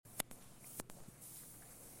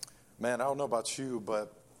Man, I don't know about you,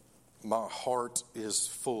 but my heart is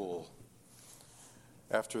full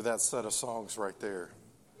after that set of songs right there.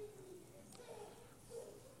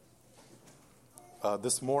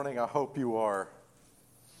 This morning, I hope you are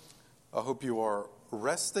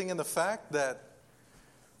resting in the fact that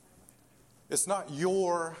it's not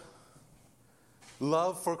your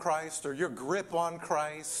love for Christ or your grip on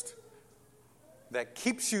Christ that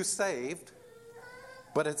keeps you saved,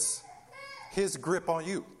 but it's His grip on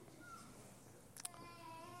you.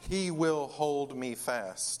 He will hold me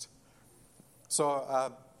fast.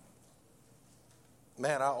 So,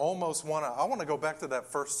 man, I want to go back to that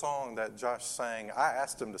first song that Josh sang. I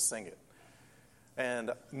asked him to sing it.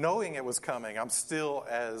 And knowing it was coming, I'm still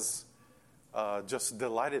as just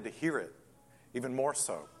delighted to hear it, even more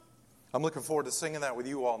so. I'm looking forward to singing that with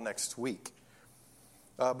you all next week.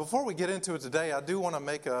 Before we get into it today, I do want to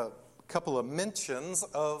make a couple of mentions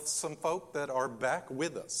of some folk that are back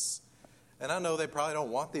with us. And I know they probably don't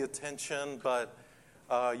want the attention, but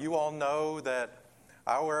you all know that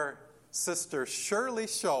our sister Shirley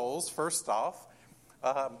Scholes, first off,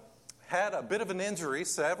 had a bit of an injury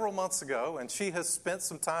several months ago, and she has spent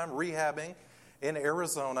some time rehabbing in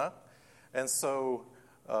Arizona, and so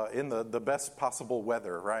in the best possible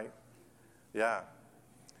weather, right? Yeah.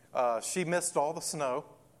 She missed all the snow,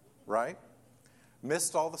 right?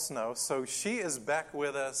 Missed all the snow, so she is back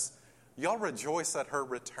with us. Y'all rejoice at her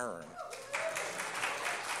return.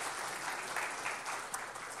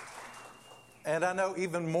 And I know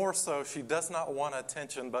even more so, she does not want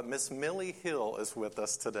attention, but Miss Millie Hill is with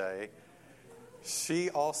us today.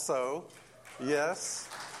 She also, yes,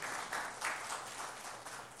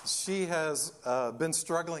 she has been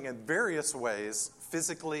struggling in various ways,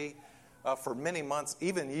 physically, for many months,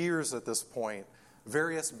 even years at this point,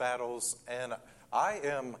 various battles. And I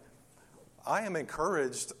am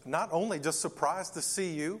encouraged, not only just surprised to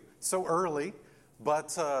see you so early,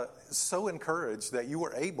 but so encouraged that you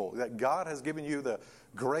were able, that God has given you the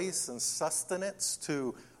grace and sustenance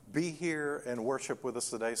to be here and worship with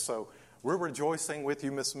us today. So we're rejoicing with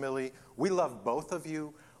you, Miss Millie. We love both of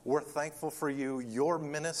you. We're thankful for you, your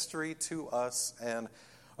ministry to us. And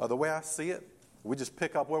the way I see it, we just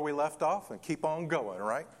pick up where we left off and keep on going,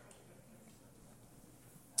 right?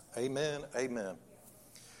 Amen, amen.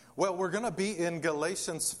 Well, we're going to be in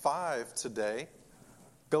Galatians 5 today.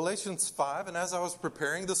 Galatians 5, and as I was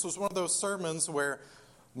preparing, this was one of those sermons where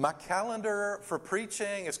my calendar for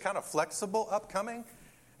preaching is kind of flexible upcoming.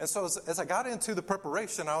 And so as I got into the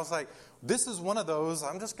preparation, I was like, this is one of those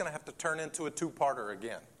I'm just going to have to turn into a two-parter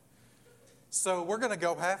again. So we're going to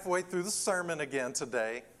go halfway through the sermon again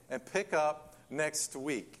today and pick up next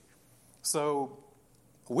week. So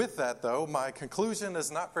with that, though, my conclusion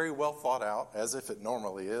is not very well thought out, as if it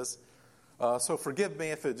normally is. So forgive me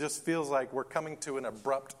if it just feels like we're coming to an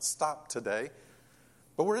abrupt stop today.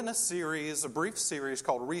 But we're in a brief series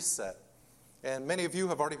called Reset. And many of you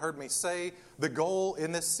have already heard me say the goal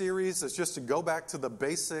in this series is just to go back to the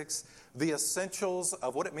basics, the essentials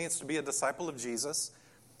of what it means to be a disciple of Jesus.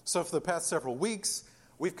 So for the past several weeks,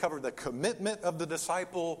 we've covered the commitment of the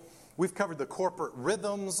disciple. We've covered the corporate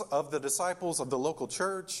rhythms of the disciples of the local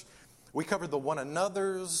church. We covered the one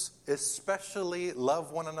another's, especially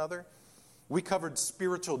love one another. We covered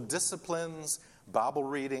spiritual disciplines, Bible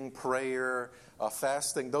reading, prayer,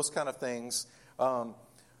 fasting, those kind of things. And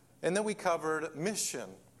then we covered mission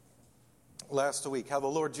last week, how the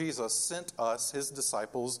Lord Jesus sent us, His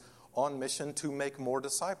disciples, on mission to make more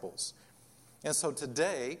disciples. And so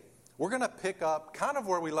today, we're going to pick up kind of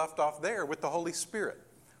where we left off there with the Holy Spirit.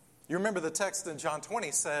 You remember the text in John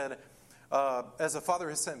 20 said, as the Father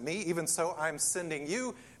has sent me, even so I'm sending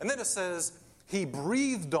you. And then it says, He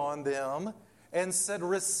breathed on them and said,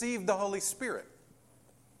 receive the Holy Spirit.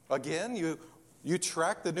 Again, you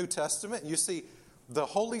track the New Testament and you see the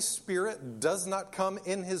Holy Spirit does not come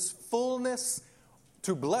in His fullness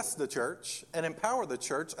to bless the church and empower the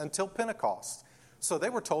church until Pentecost. So they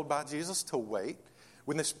were told by Jesus to wait.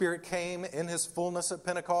 When the Spirit came in His fullness at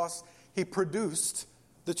Pentecost, He produced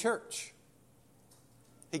the church.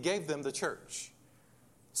 He gave them the church.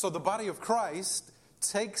 So the body of Christ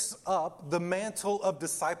takes up the mantle of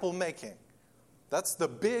disciple making. That's the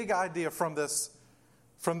big idea from this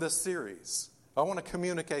series. I want to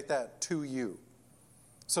communicate that to you.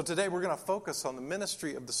 So today we're going to focus on the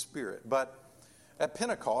ministry of the Spirit. But at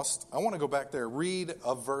Pentecost, I want to go back there, read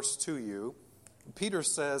a verse to you. Peter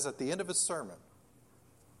says at the end of his sermon,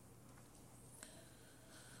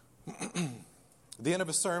 the end of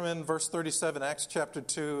his sermon, verse 37, Acts chapter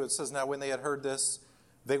 2, it says, now when they had heard this,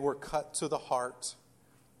 they were cut to the heart.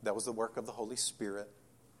 That was the work of the Holy Spirit.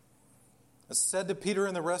 It said to Peter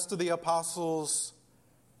and the rest of the apostles,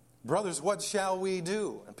 Brothers, what shall we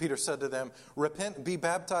do? And Peter said to them, repent and be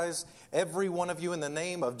baptized, every one of you, in the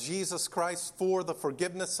name of Jesus Christ for the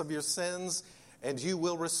forgiveness of your sins, and you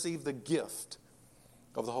will receive the gift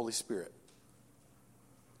of the Holy Spirit.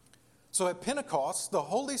 So at Pentecost, the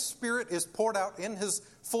Holy Spirit is poured out in His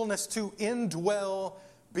fullness to indwell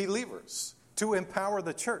believers, to empower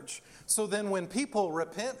the church. So then when people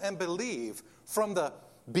repent and believe from the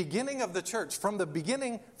beginning of the church, from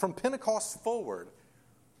Pentecost forward,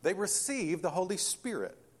 they receive the Holy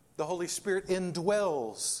Spirit. The Holy Spirit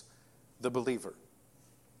indwells the believer.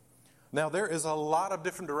 Now, there is a lot of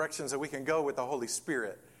different directions that we can go with the Holy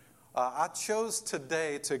Spirit. I chose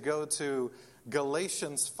today to go to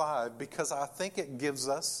Galatians 5 because I think it gives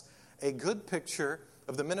us a good picture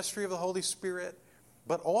of the ministry of the Holy Spirit,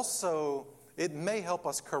 but also it may help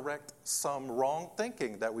us correct some wrong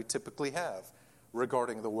thinking that we typically have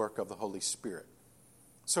regarding the work of the Holy Spirit.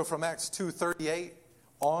 So from Acts 2:38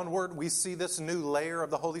 onward, we see this new layer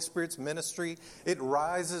of the Holy Spirit's ministry. It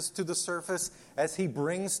rises to the surface as He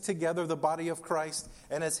brings together the body of Christ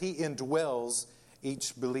and as He indwells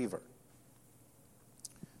each believer.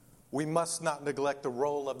 We must not neglect the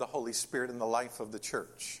role of the Holy Spirit in the life of the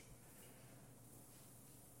church.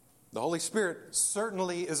 The Holy Spirit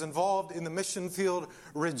certainly is involved in the mission field,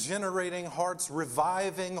 regenerating hearts,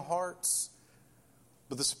 reviving hearts.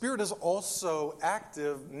 But the Spirit is also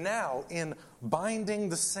active now in binding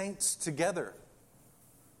the saints together.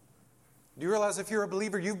 Do you realize if you're a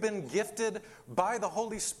believer, you've been gifted by the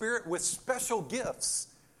Holy Spirit with special gifts,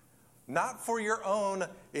 not for your own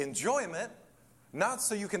enjoyment, not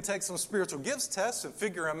so you can take some spiritual gifts tests and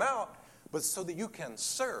figure them out, but so that you can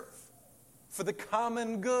serve for the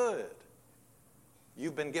common good.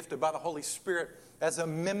 You've been gifted by the Holy Spirit as a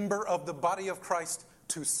member of the body of Christ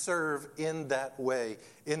to serve in that way,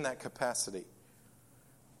 in that capacity.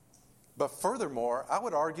 But furthermore, I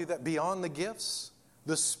would argue that beyond the gifts,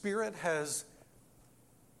 the Spirit has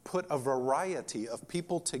put a variety of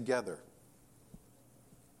people together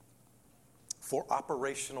for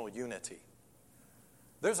operational unity.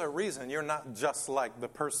 There's a reason you're not just like the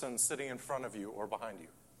person sitting in front of you or behind you.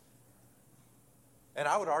 And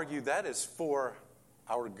I would argue that is for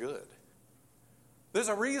our good. There's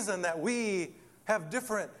a reason that we have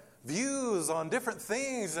different views on different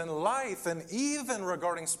things in life and even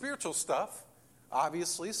regarding spiritual stuff.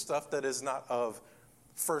 Obviously, stuff that is not of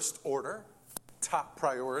first order, top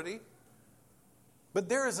priority. But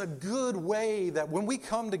there is a good way that when we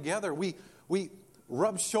come together, we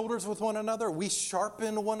rub shoulders with one another. We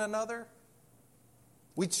sharpen one another.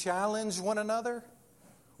 We challenge one another.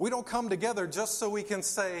 We don't come together just so we can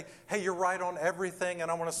say, hey, you're right on everything and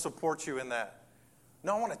I want to support you in that.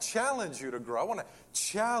 No, I want to challenge you to grow. I want to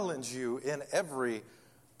challenge you in every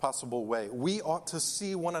possible way. We ought to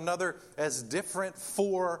see one another as different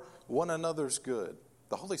for one another's good.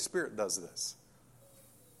 The Holy Spirit does this.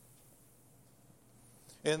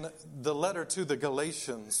 In the letter to the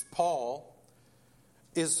Galatians, Paul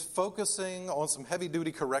is focusing on some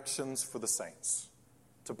heavy-duty corrections for the saints.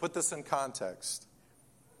 To put this in context,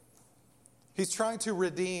 he's trying to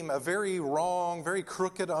redeem a very wrong, very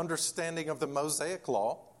crooked understanding of the Mosaic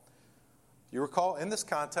Law. You recall, in this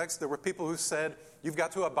context, there were people who said, you've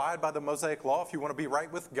got to abide by the Mosaic Law if you want to be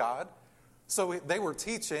right with God. So they were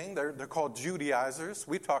teaching, they're called Judaizers.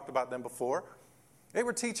 We've talked about them before. They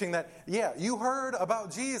were teaching that, yeah, you heard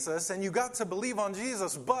about Jesus and you got to believe on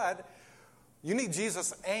Jesus, but you need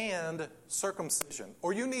Jesus and circumcision,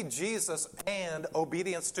 or you need Jesus and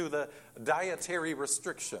obedience to the dietary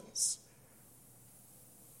restrictions,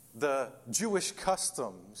 the Jewish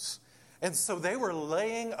customs. And so they were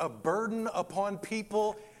laying a burden upon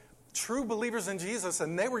people, true believers in Jesus,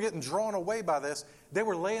 and they were getting drawn away by this. They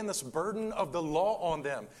were laying this burden of the law on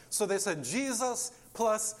them. So they said, Jesus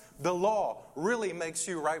plus the law really makes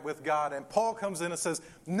you right with God. And Paul comes in and says,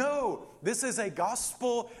 no, this is a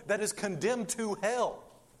gospel that is condemned to hell.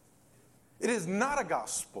 It is not a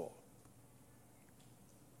gospel.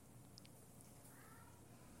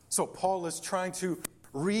 So Paul is trying to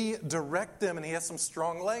redirect them, and he has some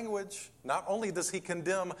strong language. Not only does he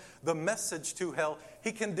condemn the message to hell,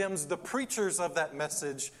 he condemns the preachers of that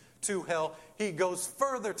message to hell. He goes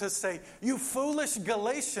further to say, you foolish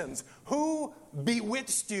Galatians, who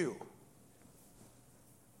bewitched you?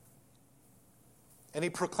 And he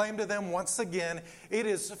proclaimed to them once again, it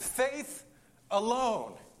is faith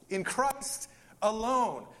alone, in Christ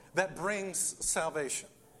alone, that brings salvation.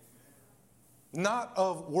 Not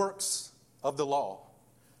of works of the law,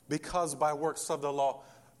 because by works of the law,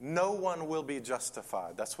 no one will be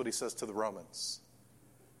justified. That's what he says to the Romans.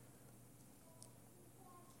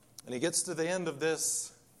 And he gets to the end of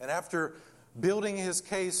this, and after building his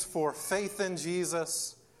case for faith in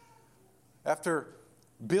Jesus, after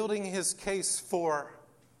building his case for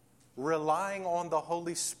relying on the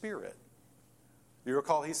Holy Spirit. You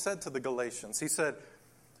recall he said to the Galatians, he said,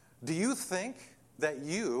 do you think that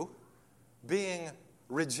you, being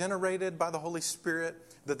regenerated by the Holy Spirit,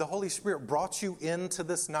 that the Holy Spirit brought you into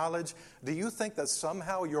this knowledge, do you think that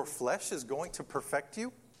somehow your flesh is going to perfect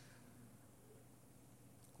you?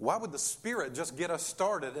 Why would the Spirit just get us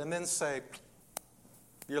started and then say,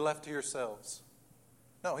 you're left to yourselves?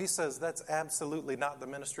 No, he says that's absolutely not the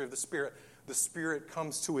ministry of the Spirit. The Spirit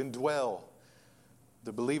comes to indwell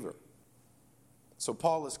the believer. So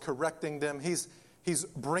Paul is correcting them. He's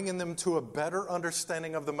bringing them to a better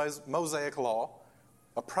understanding of the Mosaic law,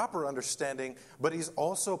 a proper understanding, but he's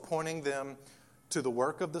also pointing them to the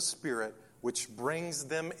work of the Spirit, which brings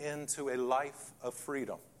them into a life of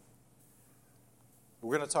freedom.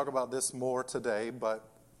 We're going to talk about this more today, but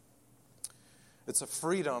it's a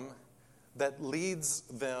freedom that leads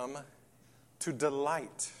them to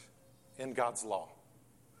delight in God's law.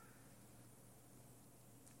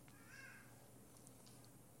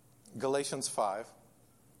 Galatians 5,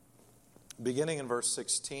 beginning in verse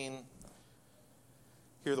 16,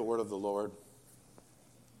 hear the word of the Lord.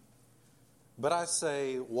 But I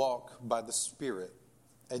say, walk by the Spirit,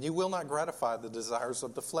 and you will not gratify the desires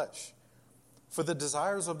of the flesh. For the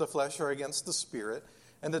desires of the flesh are against the Spirit,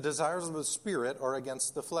 and the desires of the Spirit are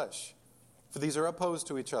against the flesh. For these are opposed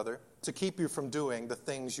to each other, to keep you from doing the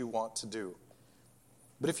things you want to do.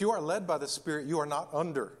 But if you are led by the Spirit, you are not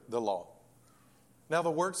under the law. Now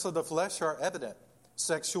the works of the flesh are evident: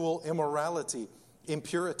 sexual immorality,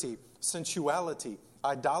 impurity, sensuality,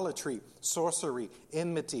 idolatry, sorcery,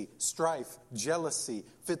 enmity, strife, jealousy,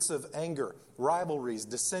 fits of anger, rivalries,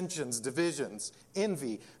 dissensions, divisions,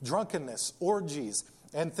 envy, drunkenness, orgies,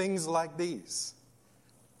 and things like these.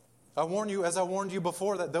 I warn you, as I warned you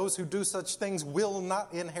before, that those who do such things will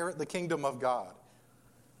not inherit the kingdom of God.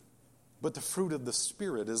 But the fruit of the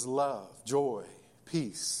Spirit is love, joy,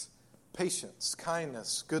 peace, patience,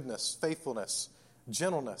 kindness, goodness, faithfulness,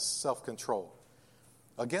 gentleness, self-control.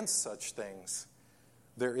 Against such things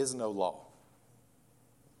there is no law.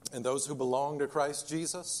 And those who belong to Christ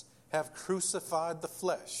Jesus have crucified the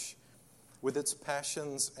flesh with its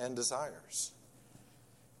passions and desires.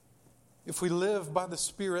 If we live by the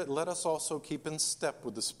Spirit, let us also keep in step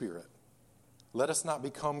with the Spirit. Let us not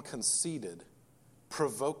become conceited,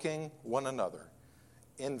 provoking one another,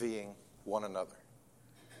 envying one another.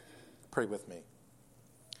 Pray with me.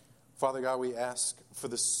 Father God, we ask for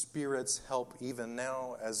the Spirit's help even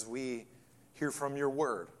now as we hear from your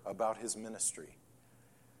word about his ministry.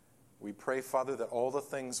 We pray, Father, that all the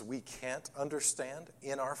things we can't understand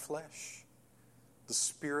in our flesh, the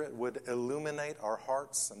Spirit would illuminate our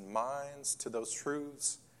hearts and minds to those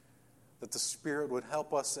truths, that the Spirit would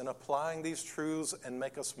help us in applying these truths and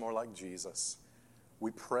make us more like Jesus.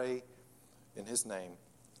 We pray in his name.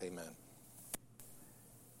 Amen.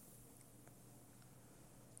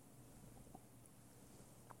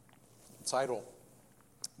 Title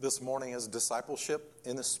this morning is Discipleship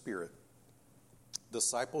in the Spirit.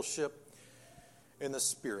 Discipleship in the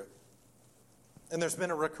Spirit. And there's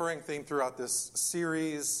been a recurring theme throughout this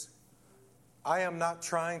series. I am not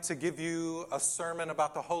trying to give you a sermon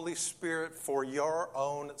about the Holy Spirit for your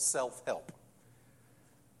own self-help.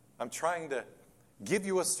 I'm trying to give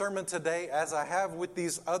you a sermon today, as I have with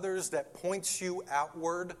these others, that points you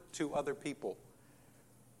outward to other people.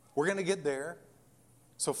 We're going to get there.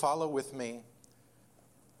 So follow with me.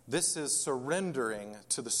 This is surrendering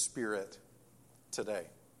to the Spirit today.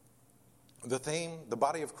 The theme, the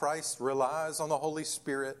body of Christ relies on the Holy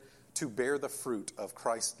Spirit to bear the fruit of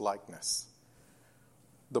Christ-likeness.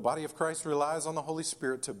 The body of Christ relies on the Holy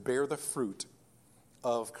Spirit to bear the fruit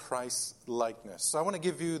of Christ-likeness. So I want to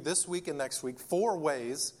give you this week and next week 4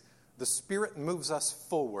 ways the Spirit moves us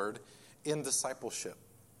forward in discipleship.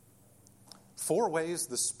 4 ways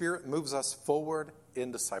the Spirit moves us forward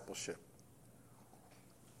in discipleship.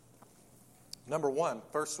 Number 1,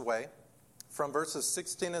 first way, from verses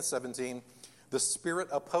 16 and 17, the Spirit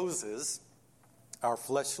opposes our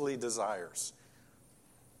fleshly desires.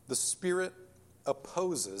 The Spirit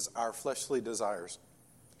opposes our fleshly desires.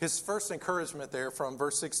 His first encouragement there from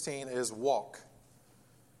verse 16 is walk.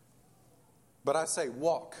 But I say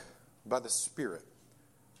walk by the Spirit.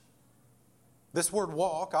 This word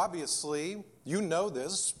walk, obviously, you know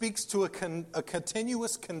this, speaks to a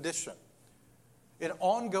continuous condition, an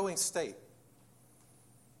ongoing state.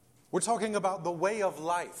 We're talking about the way of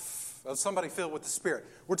life of somebody filled with the Spirit.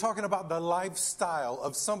 We're talking about the lifestyle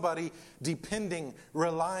of somebody depending,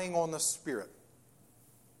 relying on the Spirit.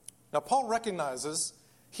 Now, Paul recognizes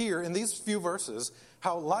here in these few verses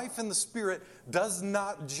how life in the Spirit does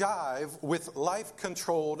not jive with life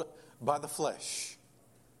controlled by the flesh.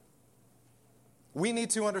 We need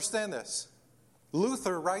to understand this.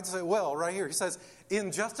 Luther writes it well right here. He says,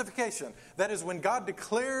 in justification, that is when God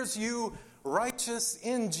declares you righteous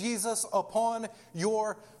in Jesus upon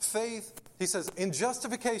your faith, he says, in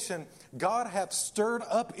justification, God hath stirred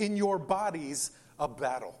up in your bodies a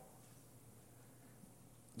battle.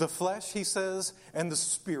 The flesh, he says, and the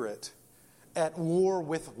Spirit at war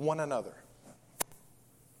with one another.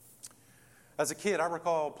 As a kid, I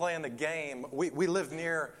recall playing the game. We lived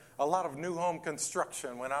near a lot of new home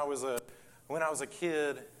construction when I was a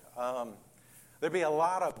kid. There'd be a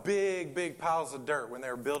lot of big piles of dirt when they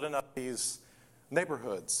were building up these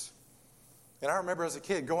neighborhoods. And I remember as a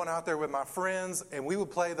kid going out there with my friends, and we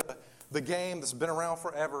would play the game that's been around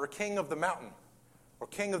forever, King of the Mountain, or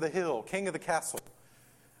King of the Hill, King of the Castle.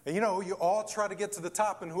 And you all try to get to the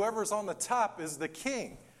top, and whoever's on the top is the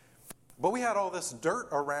king. But we had all this dirt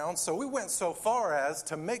around, so we went so far as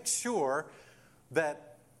to make sure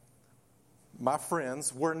that my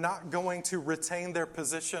friends were not going to retain their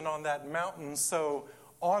position on that mountain. So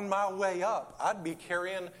on my way up, I'd be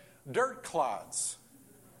carrying dirt clods.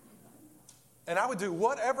 And I would do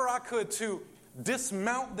whatever I could to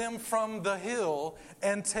dismount them from the hill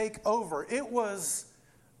and take over. It was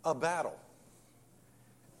a battle.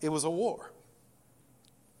 It was a war.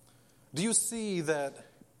 Do you see that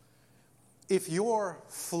if your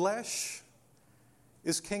flesh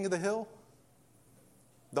is king of the hill,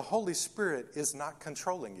 the Holy Spirit is not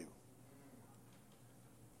controlling you?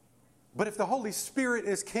 But if the Holy Spirit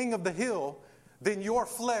is king of the hill, then your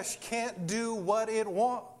flesh can't do what it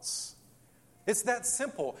wants. It's that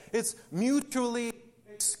simple. It's mutually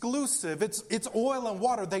exclusive. It's oil and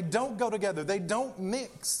water. They don't go together. They don't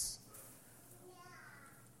mix.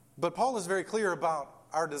 But Paul is very clear about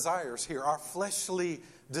our desires here, our fleshly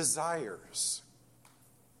desires.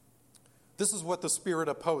 This is what the Spirit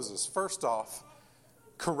opposes. First off,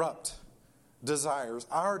 corrupt desires.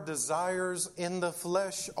 Our desires in the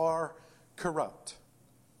flesh are corrupt.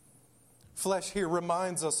 Flesh here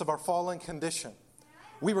reminds us of our fallen condition.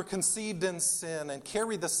 We were conceived in sin and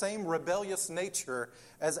carry the same rebellious nature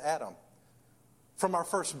as Adam. From our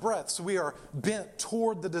first breaths, we are bent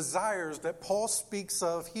toward the desires that Paul speaks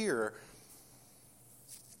of here.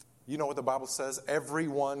 You know what the Bible says?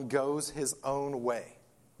 Everyone goes his own way.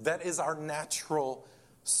 That is our natural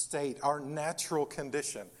state, our natural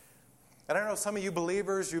condition. And I know some of you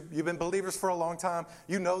believers, you've been believers for a long time.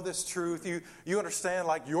 You know this truth. You understand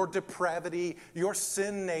like your depravity, your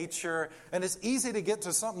sin nature. And it's easy to get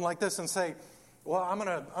to something like this and say, well, I'm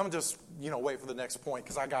gonna just wait for the next point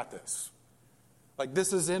because I got this. Like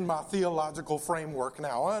this is in my theological framework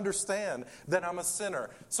now. I understand that I'm a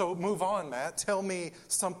sinner. So move on, Matt. Tell me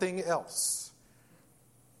something else.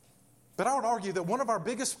 But I would argue that one of our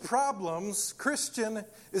biggest problems, Christian,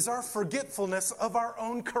 is our forgetfulness of our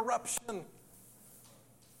own corruption.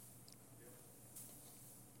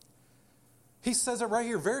 He says it right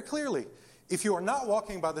here very clearly. If you are not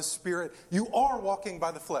walking by the Spirit, you are walking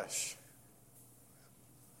by the flesh.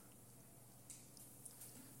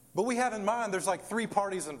 But we have in mind there's like three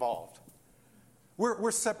parties involved.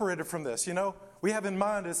 We're separated from this, We have in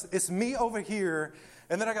mind it's me over here,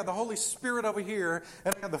 and then I got the Holy Spirit over here,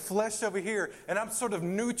 and I got the flesh over here, and I'm sort of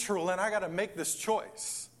neutral, and I got to make this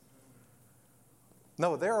choice.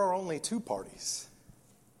 No, there are only two parties.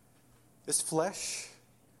 It's flesh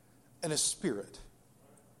and it's spirit.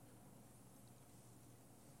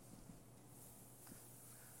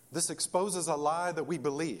 This exposes a lie that we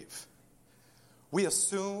believe. We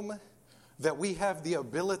assume that we have the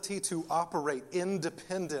ability to operate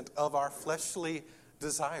independent of our fleshly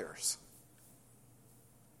desires.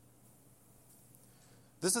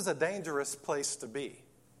 This is a dangerous place to be,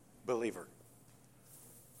 believer.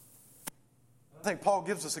 I think Paul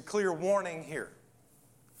gives us a clear warning here.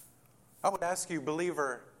 I would ask you,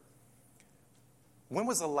 believer, when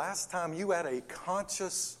was the last time you had a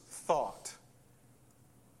conscious thought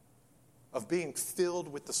of being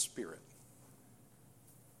filled with the Spirit?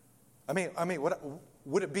 I mean,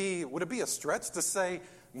 would it be a stretch to say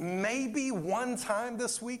maybe one time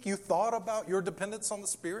this week you thought about your dependence on the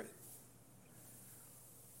Spirit?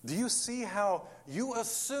 Do you see how you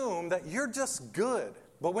assume that you're just good,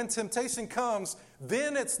 but when temptation comes,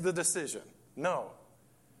 then it's the decision? No.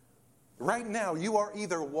 Right now, you are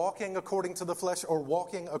either walking according to the flesh or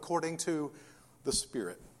walking according to the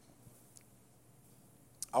Spirit.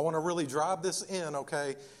 I want to really drive this in,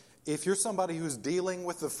 okay? If you're somebody who's dealing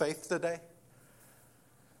with the faith today,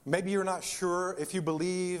 maybe you're not sure if you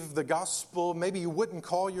believe the gospel, maybe you wouldn't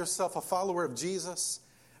call yourself a follower of Jesus,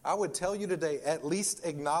 I would tell you today, at least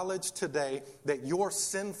acknowledge today that your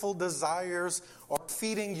sinful desires are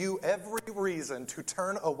feeding you every reason to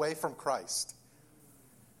turn away from Christ.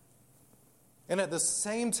 And at the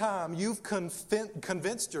same time, you've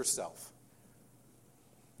convinced yourself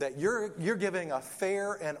that you're giving a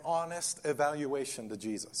fair and honest evaluation to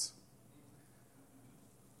Jesus.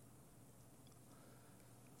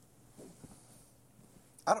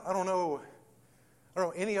 I don't know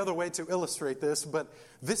any other way to illustrate this, but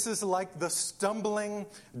this is like the stumbling,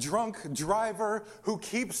 drunk driver who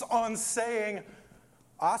keeps on saying,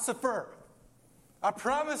 "Ossifer, I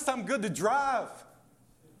promised I'm good to drive."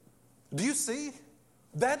 Do you see?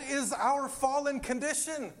 That is our fallen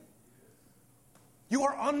condition. You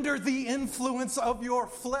are under the influence of your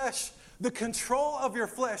flesh, the control of your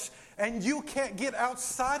flesh, and you can't get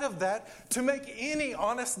outside of that to make any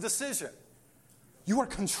honest decision. You are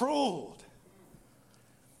controlled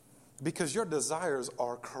because your desires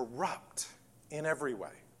are corrupt in every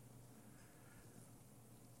way.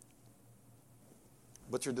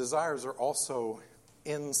 But your desires are also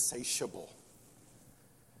insatiable.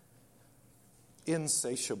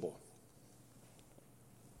 Insatiable.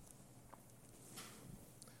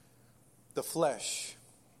 The flesh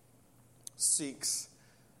seeks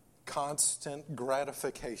constant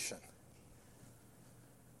gratification.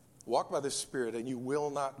 Walk by the Spirit and you will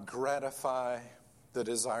not gratify the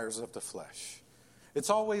desires of the flesh. It's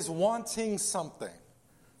always wanting something.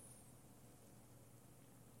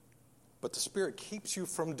 But the Spirit keeps you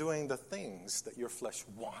from doing the things that your flesh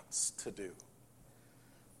wants to do.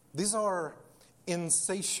 These are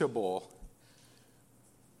insatiable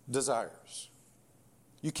desires.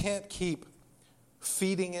 You can't keep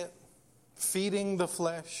feeding the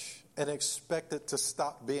flesh, and expect it to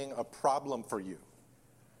stop being a problem for you.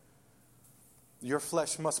 Your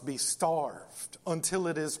flesh must be starved until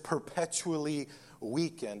it is perpetually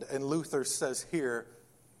weakened. And Luther says here,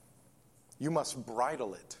 you must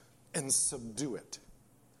bridle it and subdue it.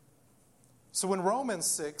 So when Romans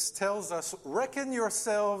 6 tells us, reckon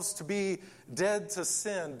yourselves to be dead to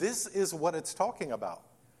sin, this is what it's talking about.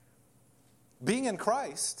 Being in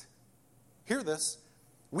Christ, hear this,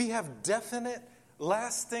 we have definite,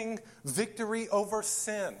 lasting victory over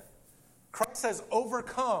sin. Christ has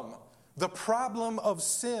overcome the problem of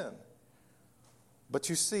sin. But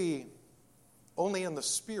you see, only in the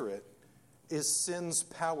Spirit is sin's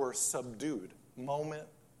power subdued, moment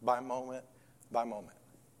by moment by moment.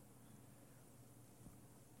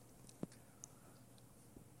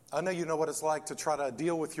 I know you know what it's like to try to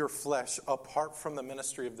deal with your flesh apart from the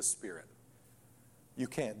ministry of the Spirit. You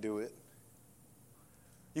can't do it.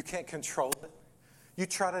 You can't control it. You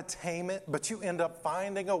try to tame it, but you end up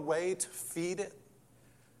finding a way to feed it.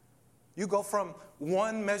 You go from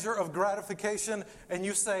one measure of gratification and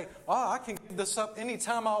you say, I can give this up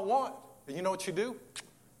anytime I want. And you know what you do?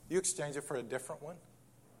 You exchange it for a different one.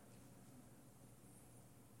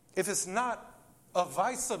 If it's not a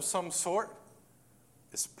vice of some sort,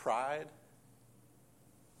 it's pride.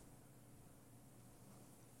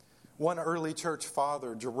 One early church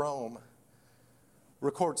father, Jerome,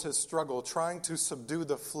 records his struggle trying to subdue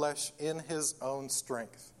the flesh in his own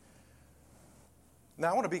strength. Now,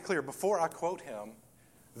 I want to be clear, before I quote him,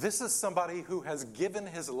 this is somebody who has given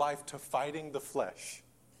his life to fighting the flesh.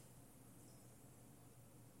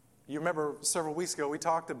 You remember several weeks ago we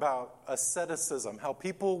talked about asceticism, how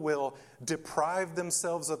people will deprive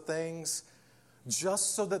themselves of things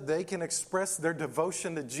just so that they can express their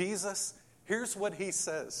devotion to Jesus. Here's what he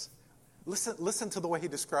says. Listen to the way he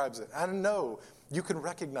describes it. I know you can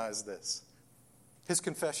recognize this. His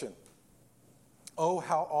confession. Oh,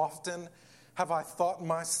 how often have I thought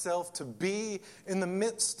myself to be in the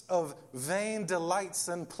midst of vain delights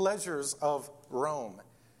and pleasures of Rome,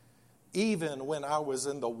 even when I was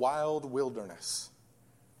in the wild wilderness.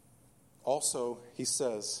 Also, he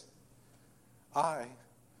says, I,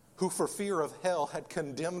 who for fear of hell had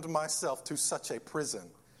condemned myself to such a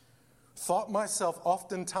prison, thought myself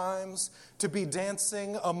oftentimes to be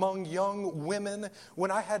dancing among young women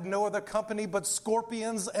when I had no other company but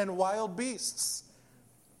scorpions and wild beasts.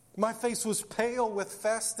 My face was pale with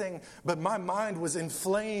fasting, but my mind was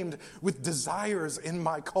inflamed with desires in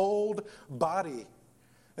my cold body.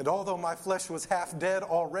 And although my flesh was half dead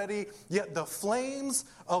already, yet the flames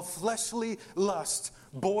of fleshly lust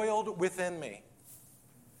boiled within me.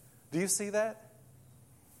 Do you see that?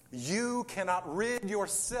 You cannot rid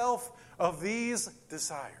yourself of these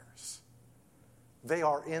desires. They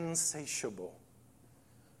are insatiable.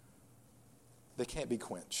 They can't be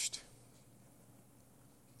quenched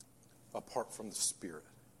apart from the Spirit.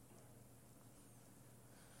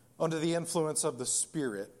 Under the influence of the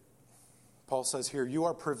Spirit, Paul says here, you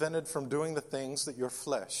are prevented from doing the things that your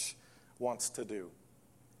flesh wants to do.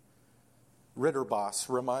 Ritterboss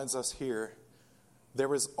reminds us here,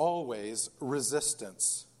 there is always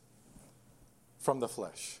resistance from the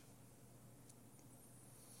flesh.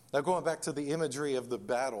 Now, going back to the imagery of the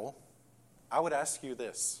battle, I would ask you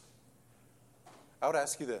this.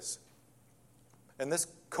 And this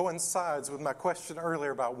coincides with my question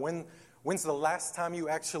earlier about when's the last time you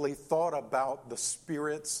actually thought about the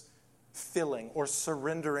Spirit's filling or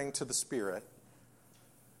surrendering to the Spirit.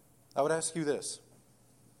 I would ask you this.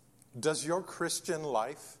 Does your Christian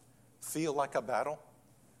life feel like a battle?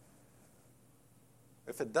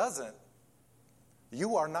 If it doesn't,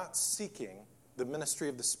 you are not seeking the ministry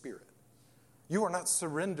of the Spirit. You are not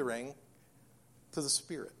surrendering to the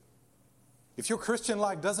Spirit. If your Christian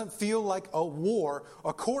life doesn't feel like a war,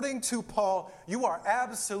 according to Paul, you are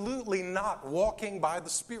absolutely not walking by the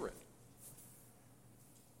Spirit.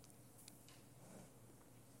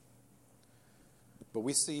 But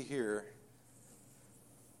we see here,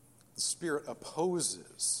 the Spirit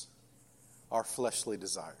opposes our fleshly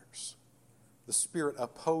desires. The Spirit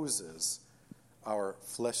opposes our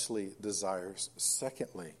fleshly desires.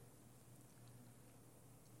 Secondly,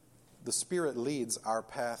 the Spirit leads our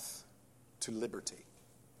path to liberty.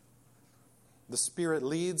 The Spirit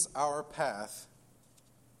leads our path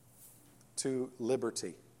to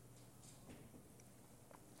liberty.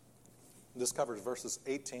 This covers verses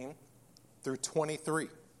 18 through 23.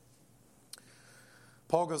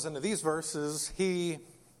 Paul goes into these verses. He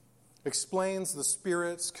explains the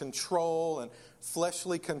Spirit's control and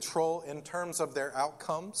fleshly control in terms of their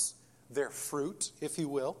outcomes, their fruit, if you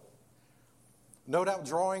will. No doubt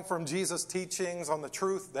drawing from Jesus' teachings on the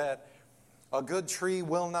truth that a good tree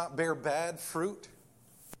will not bear bad fruit.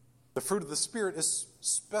 The fruit of the Spirit is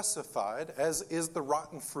specified, as is the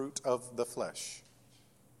rotten fruit of the flesh.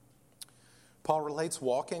 Paul relates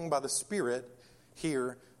walking by the Spirit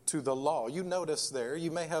here to the law. You notice there,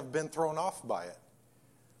 you may have been thrown off by it.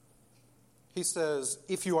 He says,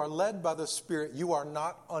 if you are led by the Spirit, you are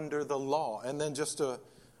not under the law. And then just a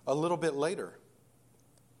little bit later,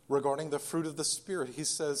 regarding the fruit of the Spirit, he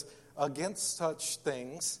says, against such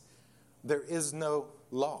things there is no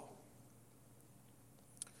law.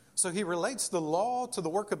 So he relates the law to the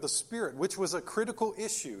work of the Spirit, which was a critical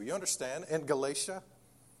issue, you understand, in Galatia,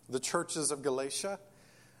 the churches of Galatia.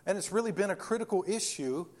 And it's really been a critical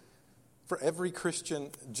issue for every Christian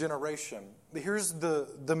generation. Here's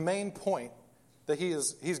the main point that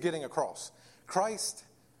he's getting across. Christ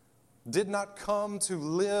did not come to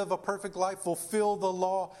live a perfect life, fulfill the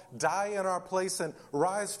law, die in our place, and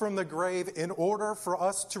rise from the grave in order for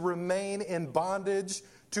us to remain in bondage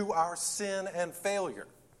to our sin and failure.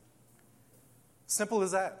 Simple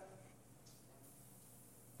as that.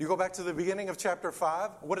 You go back to the beginning of chapter 5.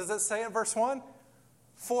 What does it say in verse 1?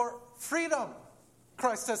 For freedom,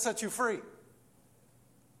 Christ has set you free.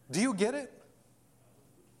 Do you get it?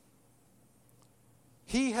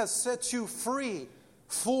 He has set you free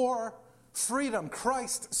for freedom.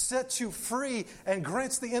 Christ sets you free and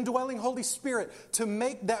grants the indwelling Holy Spirit to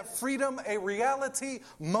make that freedom a reality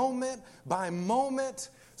moment by moment.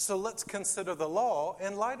 So let's consider the law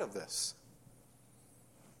in light of this.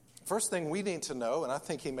 First thing we need to know, and I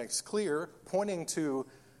think he makes clear, pointing to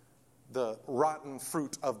the rotten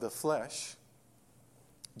fruit of the flesh,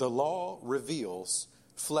 the law reveals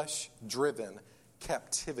flesh-driven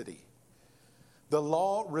captivity. The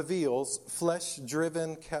law reveals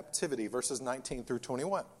flesh-driven captivity, verses 19 through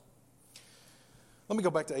 21. Let me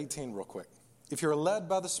go back to 18 real quick. If you're led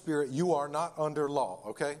by the Spirit, you are not under law,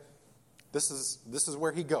 okay? This is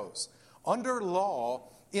where he goes. Under law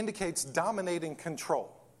indicates dominating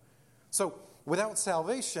control. So, without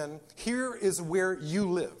salvation, here is where you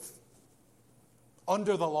live.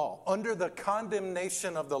 Under the law, under the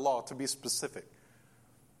condemnation of the law, to be specific.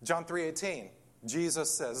 John 3:18,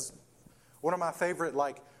 Jesus says, one of my favorite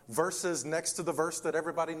verses next to the verse that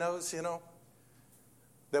everybody knows,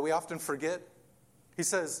 that we often forget. He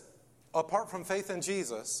says, apart from faith in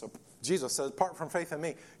Jesus, Jesus says, apart from faith in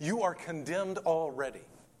me, you are condemned already.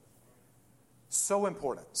 So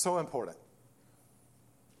important, so important.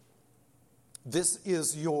 This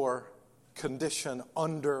is your condition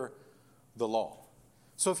under the law.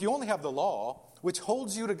 So if you only have the law, which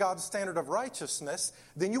holds you to God's standard of righteousness,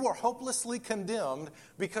 then you are hopelessly condemned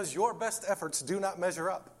because your best efforts do not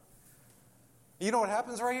measure up. You know what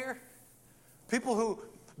happens right here? People who,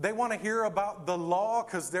 they want to hear about the law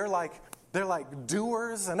because they're like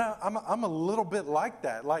doers, and I'm a little bit like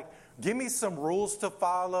that. Give me some rules to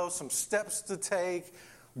follow, some steps to take.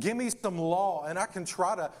 Give me some law, and I can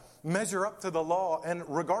try to measure up to the law. And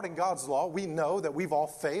regarding God's law, we know that we've all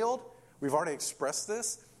failed. We've already expressed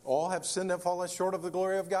this. All have sinned and fallen short of the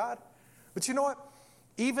glory of God. But you know what?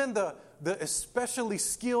 Even the especially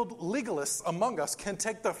skilled legalists among us can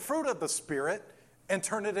take the fruit of the Spirit and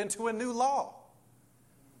turn it into a new law.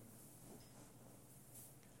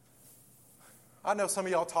 I know some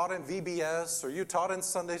of y'all taught in VBS or you taught in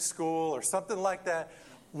Sunday school or something like that.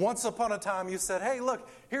 Once upon a time you said, hey, look,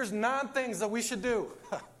 here's 9 things that we should do.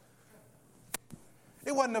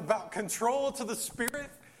 It wasn't about control to the Spirit.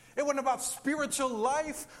 It wasn't about spiritual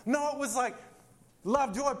life. No, it was like,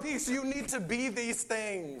 love, joy, peace. You need to be these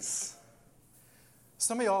things.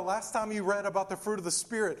 Some of y'all, last time you read about the fruit of the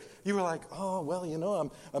Spirit, you were like, oh, well, you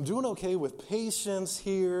know, I'm doing okay with patience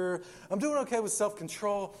here. I'm doing okay with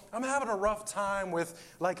self-control. I'm having a rough time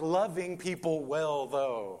with, like, loving people well,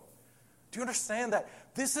 though. Do you understand that?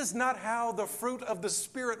 This is not how the fruit of the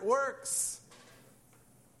Spirit works.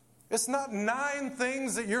 It's not 9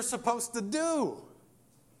 things that you're supposed to do.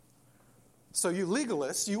 So you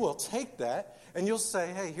legalists, you will take that and you'll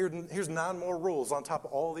say, hey, here's 9 more rules on top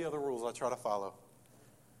of all the other rules I try to follow.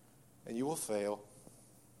 And you will fail.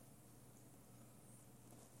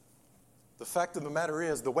 The fact of the matter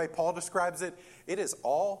is, the way Paul describes it, it is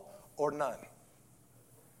all or none.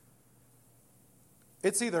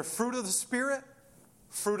 It's either fruit of the Spirit,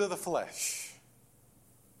 fruit of the flesh.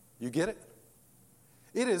 You get it?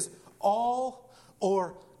 It is all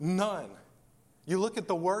or none. You look at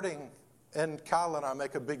the wording, and Kyle and I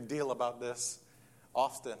make a big deal about this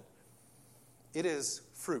often. It is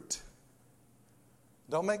fruit.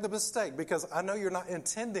 Don't make the mistake, because I know you're not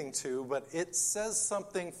intending to, but it says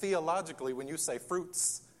something theologically when you say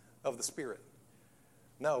fruits of the Spirit.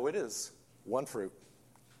 No, it is one fruit.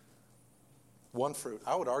 One fruit.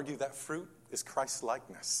 I would argue that fruit is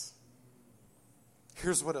Christ-likeness.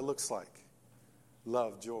 Here's what it looks like.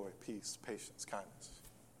 Love, joy, peace, patience, kindness.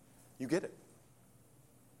 You get it.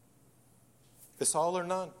 It's all or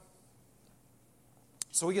none.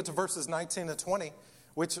 So we get to verses 19 and 20,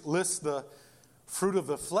 which lists the fruit of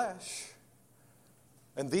the flesh.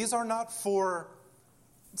 And these are not for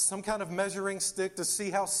some kind of measuring stick to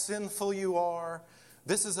see how sinful you are.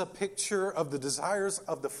 This is a picture of the desires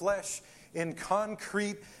of the flesh in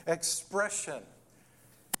concrete expression.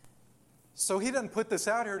 So he doesn't put this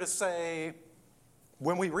out here to say,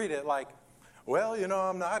 when we read it, like, well, you know,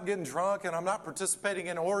 I'm not getting drunk and I'm not participating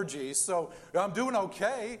in orgies, so I'm doing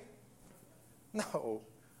okay. No,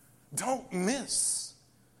 don't miss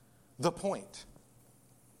the point.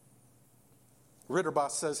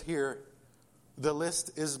 Ritterboss says here, the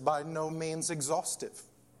list is by no means exhaustive.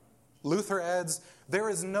 Luther adds, there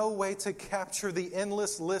is no way to capture the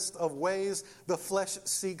endless list of ways the flesh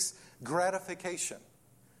seeks gratification.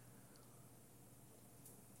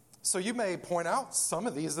 So you may point out some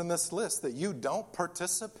of these in this list that you don't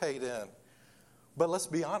participate in. But let's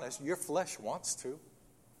be honest, your flesh wants to.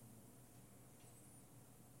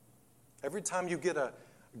 Every time you get a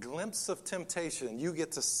glimpse of temptation, you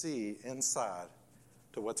get to see inside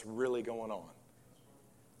to what's really going on.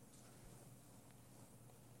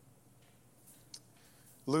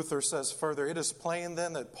 Luther says further, it is plain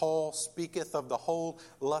then that Paul speaketh of the whole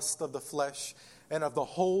lust of the flesh and of the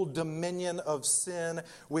whole dominion of sin,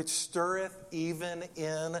 which stirreth even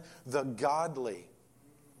in the godly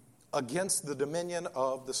against the dominion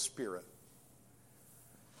of the Spirit.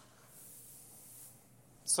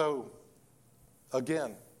 So,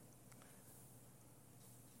 again,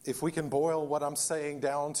 if we can boil what I'm saying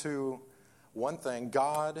down to one thing,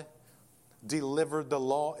 God delivered the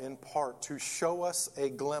law in part to show us a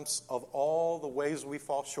glimpse of all the ways we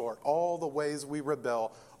fall short, all the ways we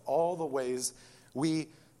rebel, all the ways we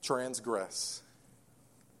transgress.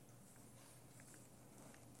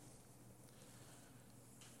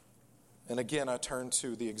 And again, I turn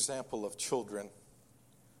to the example of children.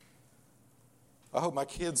 I hope my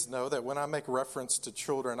kids know that when I make reference to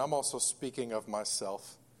children, I'm also speaking of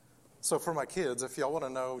myself. So for my kids, if y'all want to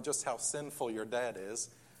know just how sinful your dad is,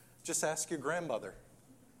 just ask your grandmother.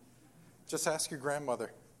 Just ask your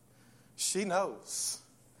grandmother. She knows.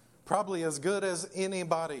 Probably as good as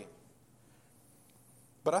anybody.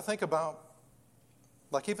 But I think about,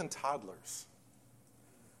 like, even toddlers.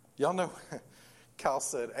 Y'all know, Kyle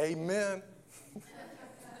said, amen.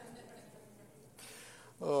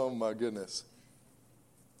 Oh, my goodness.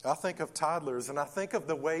 I think of toddlers, and I think of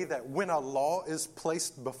the way that when a law is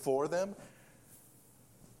placed before them,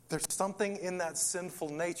 there's something in that sinful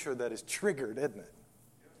nature that is triggered, isn't it?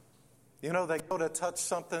 You know, they go to touch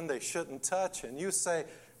something they shouldn't touch, and you say,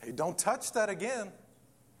 hey, don't touch that again.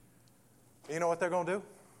 You know what they're going to do?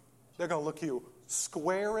 They're going to look you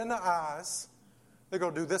square in the eyes. They're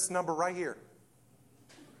going to do this number right here.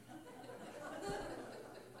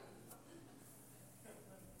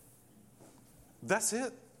 That's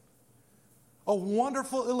it. A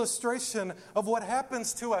wonderful illustration of what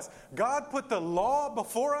happens to us. God put the law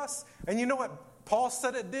before us, and you know what Paul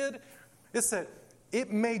said it did? It said,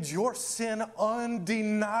 it made your sin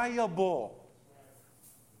undeniable.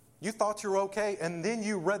 You thought you were okay, and then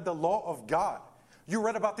you read the law of God. You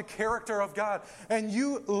read about the character of God, and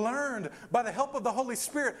you learned by the help of the Holy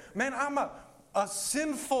Spirit, man, I'm a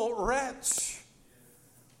sinful wretch,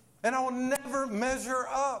 and I will never measure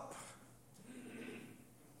up.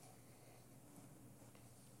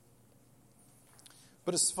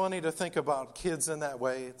 But it's funny to think about kids in that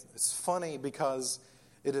way. It's funny because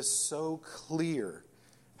it is so clear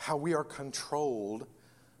how we are controlled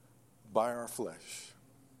by our flesh.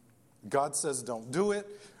 God says don't do it.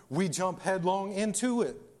 We jump headlong into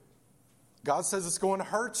it. God says it's going to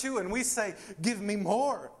hurt you, and we say, give me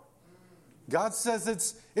more. God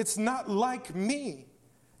says it's not like me.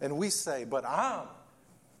 And we say, but I'm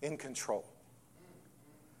in control.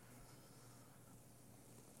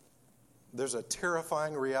 There's a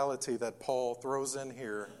terrifying reality that Paul throws in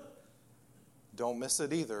here. Don't miss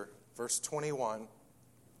it either. Verse 21.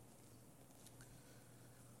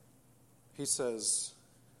 He says,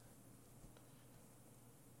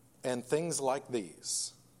 and things like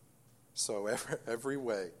these. So every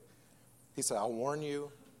way. He said, I'll warn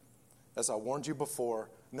you, as I warned you before.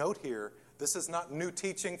 Note here, this is not new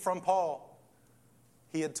teaching from Paul.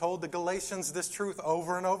 He had told the Galatians this truth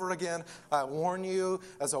over and over again. I warn you,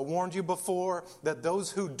 as I warned you before, that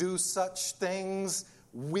those who do such things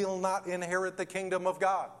will not inherit the kingdom of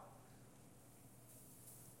God.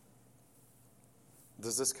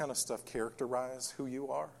 Does this kind of stuff characterize who you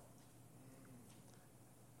are?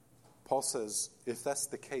 Paul says, if that's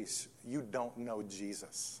the case, you don't know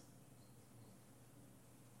Jesus.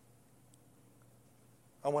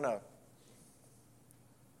 I want to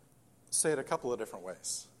say it a couple of different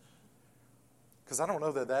ways. Because I don't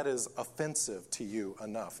know that that is offensive to you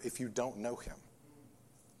enough if you don't know him.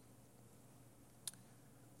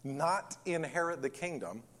 Not inherit the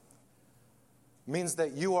kingdom means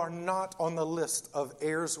that you are not on the list of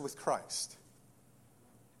heirs with Christ.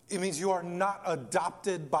 It means you are not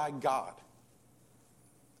adopted by God.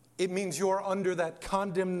 It means you are under that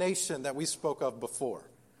condemnation that we spoke of before.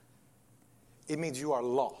 It means you are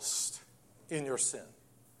lost in your sin,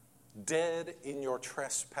 dead in your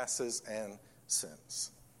trespasses and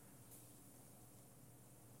sins.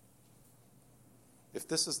 If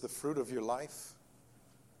this is the fruit of your life,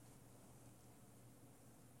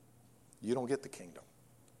 you don't get the kingdom.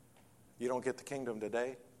 You don't get the kingdom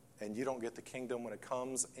today, and you don't get the kingdom when it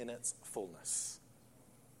comes in its fullness.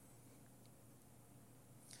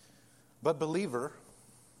 But believer,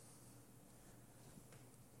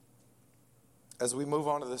 as we move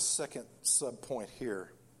on to this second sub-point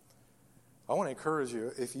here, I want to encourage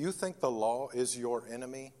you, if you think the law is your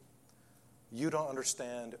enemy, you don't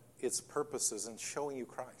understand its purposes in showing you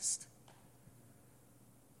Christ.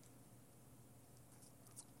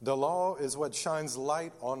 The law is what shines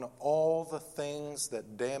light on all the things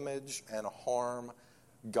that damage and harm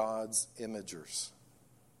God's imagers.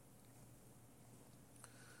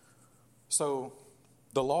 So,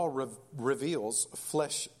 the law reveals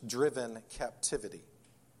flesh-driven captivity,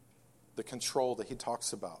 the control that he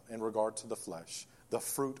talks about in regard to the flesh, the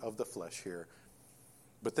fruit of the flesh here.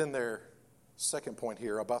 But then their second point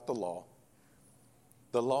here about the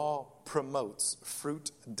law promotes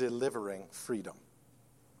fruit-delivering freedom.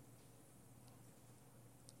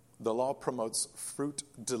 The law promotes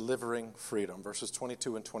fruit-delivering freedom, verses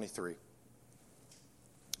 22 and 23.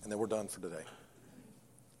 And then we're done for today.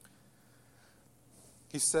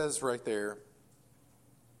 He says right there,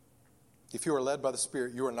 if you are led by the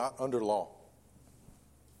Spirit, you are not under law.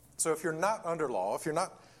 So if you're not under law, if you're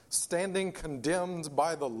not standing condemned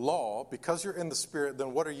by the law because you're in the Spirit,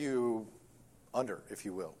 then what are you under, if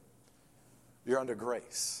you will? You're under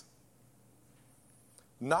grace.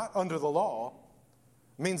 Not under the law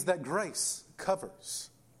means that grace covers.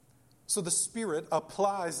 So the Spirit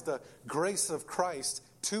applies the grace of Christ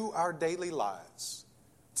to our daily lives,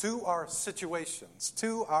 to our situations,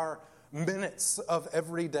 to our minutes of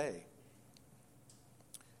every day.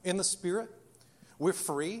 In the Spirit, we're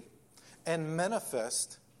free and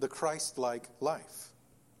manifest the Christ-like life,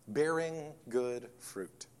 bearing good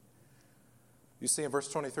fruit. You see in verse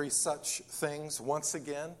 23, such things, once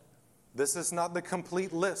again, this is not the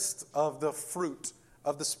complete list of the fruit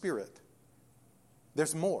of the Spirit.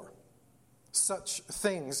 There's more. Such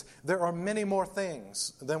things. There are many more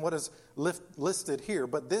things than what is listed here,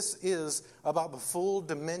 but this is about the full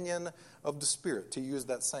dominion of the Spirit, to use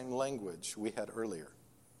that same language we had earlier.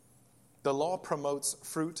 The law promotes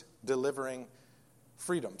fruit-delivering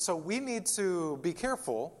freedom. So we need to be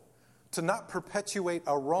careful to not perpetuate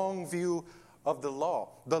a wrong view of the law.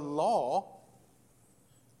 The law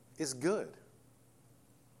is good.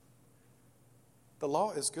 The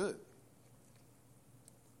law is good.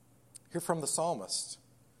 Hear from the psalmist,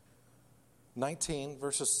 19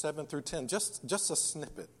 verses 7 through 10, just a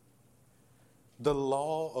snippet. The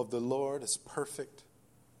law of the Lord is perfect,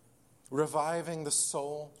 reviving the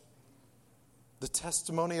soul. The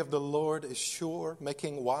testimony of the Lord is sure,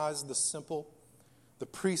 making wise the simple. The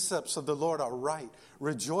precepts of the Lord are right,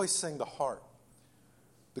 rejoicing the heart.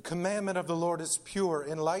 The commandment of the Lord is pure,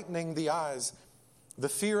 enlightening the eyes. The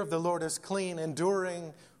fear of the Lord is clean,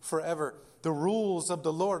 enduring forever. The rules of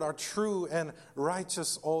the Lord are true and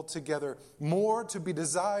righteous altogether. More to be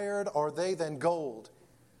desired are they than gold,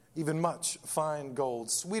 even much fine gold.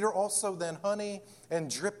 Sweeter also than honey and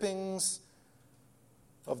drippings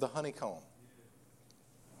of the honeycomb.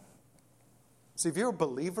 See, if you're a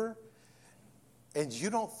believer and you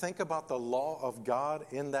don't think about the law of God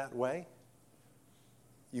in that way,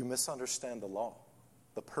 you misunderstand the law,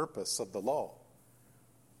 the purpose of the law.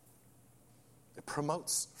 It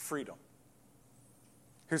promotes freedom.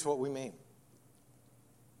 Here's what we mean.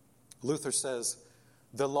 Luther says,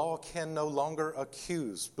 the law can no longer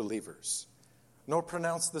accuse believers, nor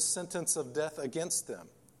pronounce the sentence of death against them.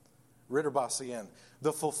 Ritterbossian,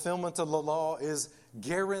 the fulfillment of the law is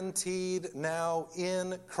guaranteed now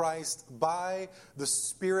in Christ by the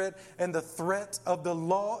Spirit, and the threat of the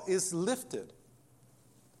law is lifted.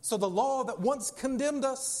 So the law that once condemned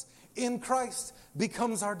us in Christ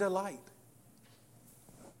becomes our delight.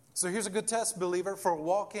 So here's a good test, believer, for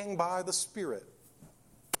walking by the Spirit.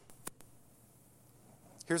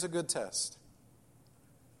 Here's a good test.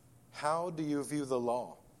 How do you view the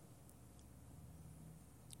law?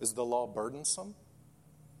 Is the law burdensome?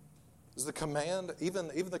 Is the command, even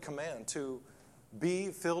the command to be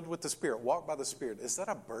filled with the Spirit, walk by the Spirit, is that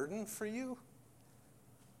a burden for you?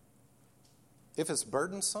 If it's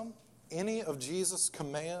burdensome, any of Jesus'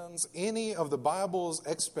 commands, any of the Bible's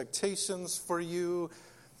expectations for you,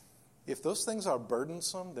 if those things are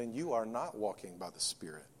burdensome, then you are not walking by the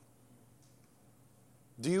Spirit.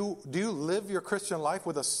 Do you live your Christian life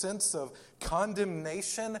with a sense of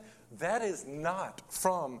condemnation? That is not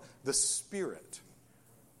from the Spirit.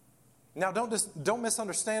 Now, don't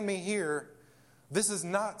misunderstand me here. This is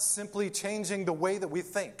not simply changing the way that we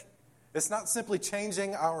think. It's not simply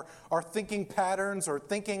changing our thinking patterns or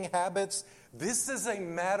thinking habits. This is a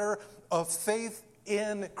matter of faith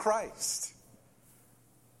in Christ.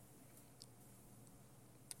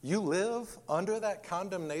 You live under that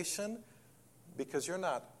condemnation because you're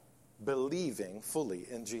not believing fully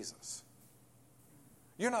in Jesus.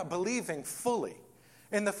 You're not believing fully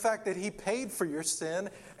in the fact that He paid for your sin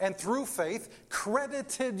and through faith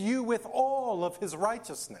credited you with all of His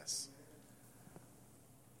righteousness.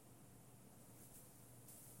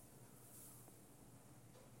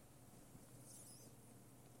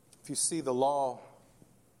 If you see the law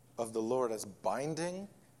of the Lord as binding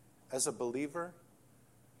as a believer,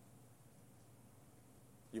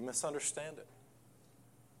 you misunderstand it.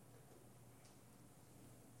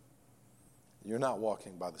 You're not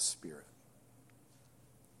walking by the Spirit.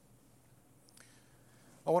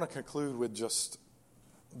 I want to conclude with just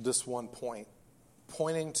this one point,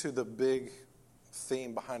 pointing to the big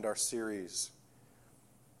theme behind our series.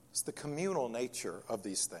 It's the communal nature of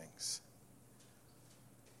these things.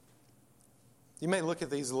 You may look at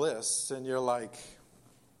these lists and you're like,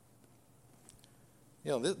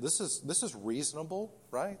 this is reasonable,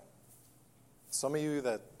 right? Some of you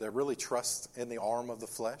that really trust in the arm of the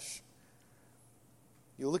flesh,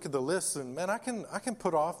 you look at the list and, man, I can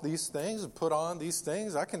put off these things and put on these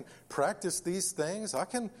things. I can practice these things. I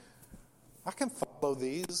can follow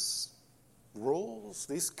these rules,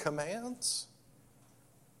 these commands.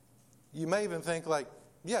 You may even think like,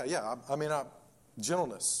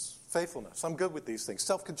 gentleness, faithfulness. I'm good with these things.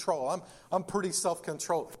 Self-control. I'm pretty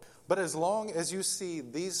self-controlled. But as long as you see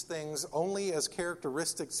these things only as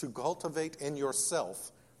characteristics to cultivate in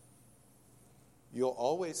yourself, you'll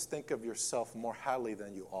always think of yourself more highly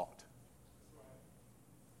than you ought.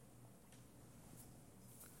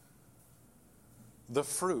 The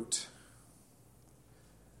fruit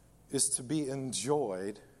is to be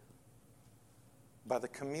enjoyed by the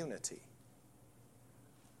community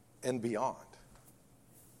and beyond.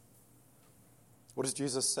 What does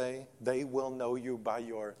Jesus say? They will know you by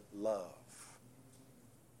your love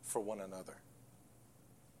for one another.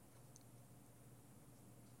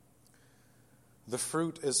 The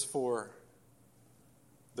fruit is for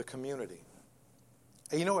the community.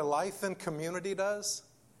 And you know what life in community does?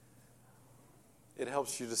 It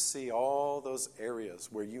helps you to see all those areas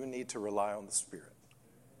where you need to rely on the Spirit.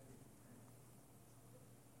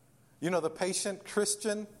 You know, the patient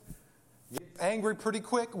Christian gets angry pretty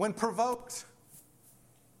quick when provoked,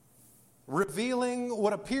 revealing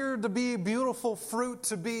what appeared to be beautiful fruit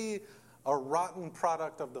to be a rotten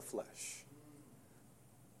product of the flesh.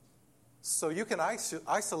 So you can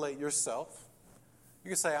isolate yourself. You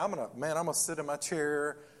can say, I'm going to sit in my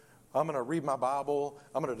chair. I'm going to read my Bible.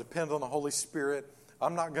 I'm going to depend on the Holy Spirit.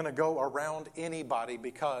 I'm not going to go around anybody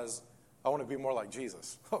because I want to be more like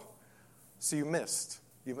Jesus. So you missed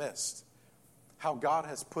how God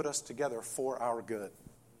has put us together for our good.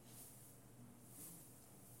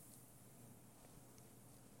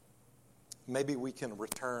 Maybe we can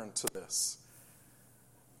return to this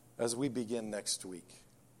as we begin next week.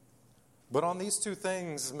 But on these two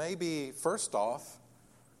things, maybe first off,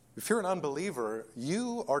 if you're an unbeliever,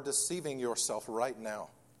 you are deceiving yourself right now.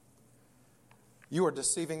 You are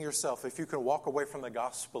deceiving yourself. If you can walk away from the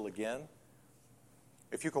gospel again,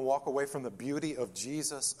 if you can walk away from the beauty of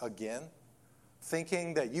Jesus again,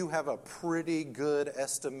 thinking that you have a pretty good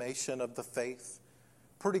estimation of the faith,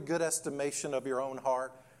 pretty good estimation of your own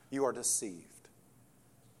heart, you are deceived.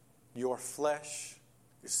 Your flesh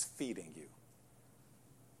is feeding you.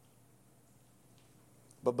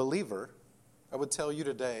 But believer, I would tell you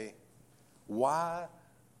today, why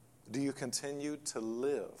do you continue to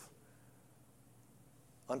live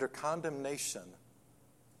under condemnation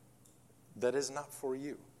that is not for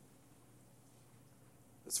you?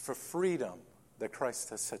 It's for freedom that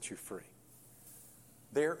Christ has set you free.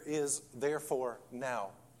 There is therefore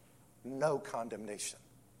now no condemnation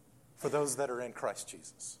for those that are in Christ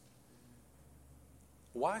Jesus.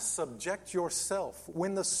 Why subject yourself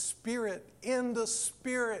when in the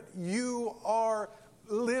Spirit, you are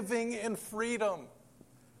living in freedom?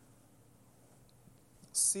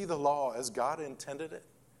 See the law as God intended it.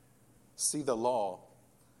 See the law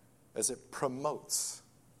as it promotes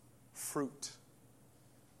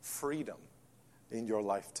freedom in your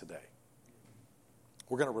life today.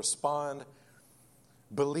 We're going to respond.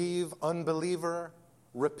 Believe, unbeliever,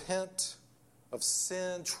 repent of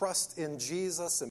sin, trust in Jesus, and